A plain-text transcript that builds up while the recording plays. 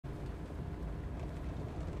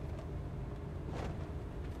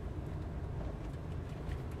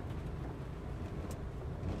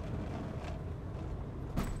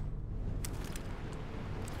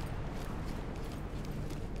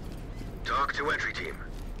Talk to entry team.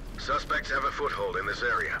 Suspects have a foothold in this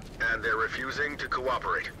area, and they're refusing to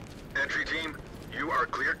cooperate. Entry team, you are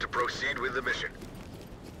cleared to proceed with the mission.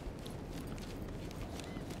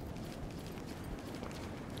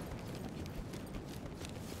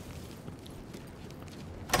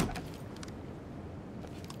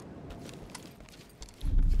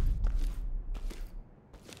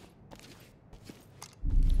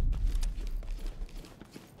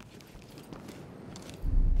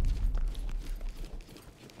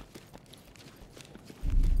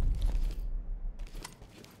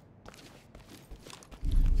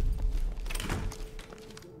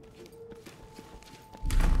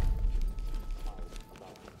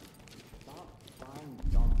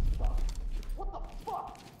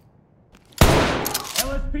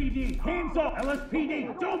 LSPD, hands up!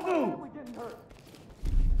 LSPD, don't move! We're getting hurt.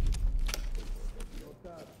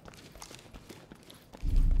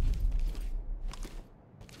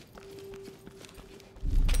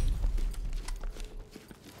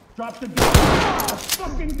 Drop the gun! The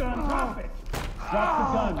fucking gun, drop it!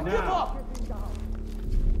 Drop the gun, Give now! up!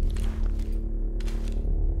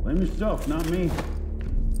 Blame yourself, not me.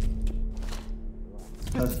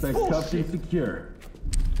 Suspect cuffed and secure.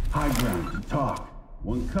 High ground to talk.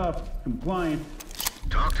 One cuff, compliant.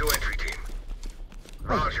 Talk to entry team.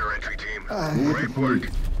 Roger, entry team. Great work.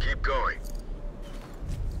 Keep going.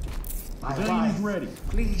 Civilian is ready.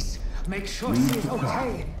 Please, make sure Lead she is to talk.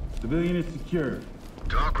 okay. Civilian is secured.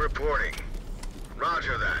 Talk reporting.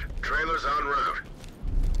 Roger that. Trailers en route.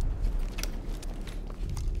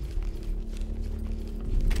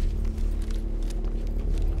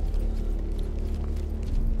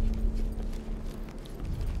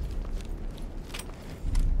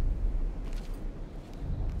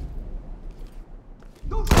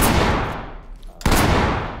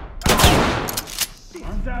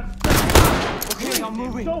 Arms out. Okay, I'm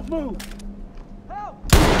moving. Don't move. Help!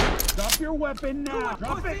 Drop your weapon now.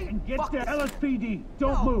 Drop it pussy. and get Fuck to this. LSPD.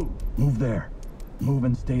 Don't No. move. Move there. Move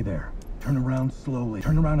and stay there. Turn around slowly.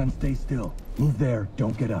 Turn around and stay still. Move there.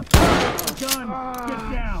 Don't get up. Gun,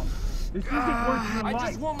 get down. This isn't worth your I life.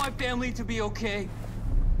 just want my family to be okay.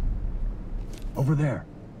 Over there.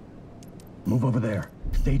 Move over there.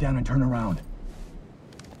 Stay down and turn around.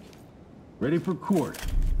 Ready for court.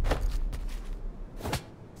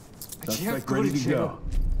 I can't Suspect go ready to to jail.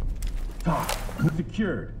 go. Talk.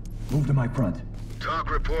 Secured. Move to my front. Talk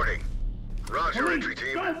reporting. Roger, Police, entry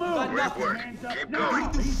team. don't move. Great nothing. work. Hands up Keep now.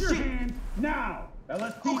 going. Raise your Shit. hands now.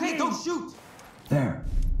 LSPD. Okay, don't shoot. There.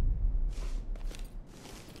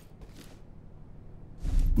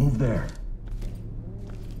 Move there.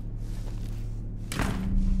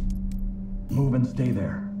 Move and stay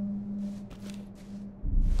there.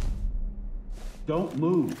 Don't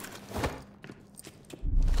move.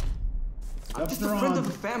 I'm just Cuffs a are friend on. of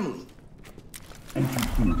the family. Entry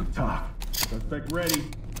team to talk. Suspect ready.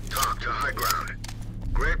 Talk to high ground.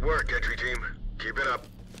 Great work, entry team. Keep it up.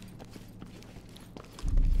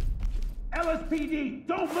 LSPD,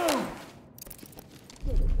 don't move.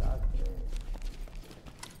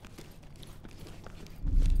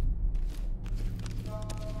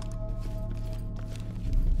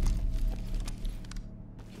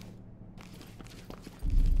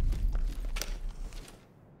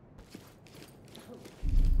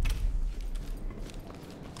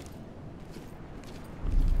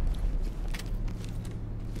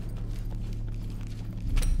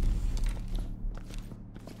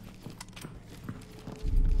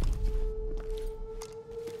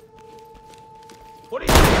 What are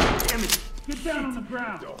you? Damn it! Get down on the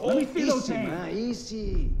ground. Let me see those Easy, hands. man,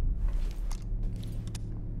 easy.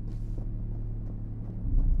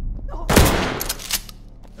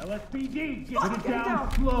 LSPD, get Fuck, it get down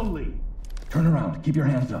down. slowly. Turn around. Keep your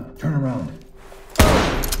hands up. Turn around.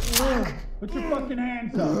 Put your fucking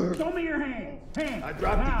hands up. Show me your hands. Hands. I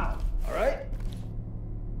dropped now. All right?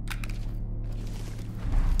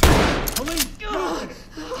 Police, drop it.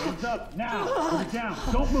 Hands up now. Put it down.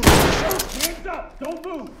 Don't move. Hands up. Don't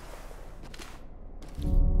move.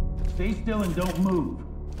 Stay still and don't move.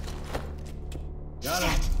 Got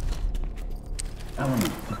him.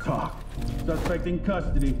 Element to talk. Suspect in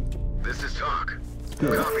custody. This is talk.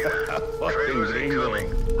 Good. Copy that. Trailers incoming.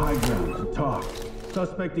 High ground to talk.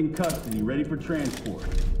 Suspect in custody, ready for transport.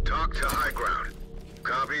 Talk to high ground.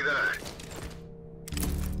 Copy that.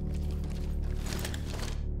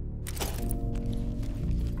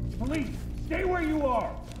 Police, stay where you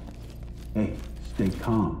are. Hey, stay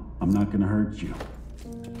calm. I'm not gonna hurt you.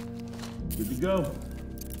 Good to go.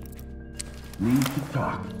 Lead to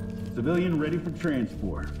talk. Civilian ready for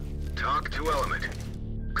transport. Talk to element.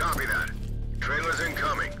 Copy that. Trailers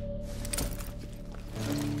incoming.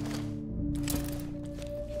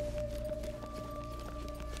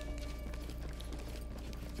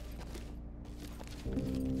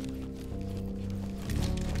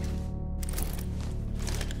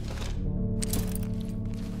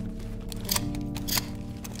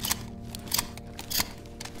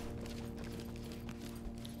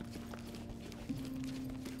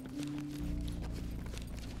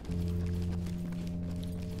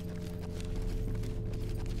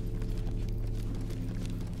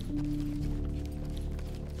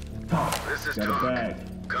 Last is Got a talk.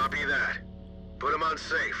 bag. Copy that. Put him on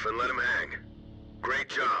safe and let him hang. Great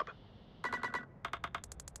job.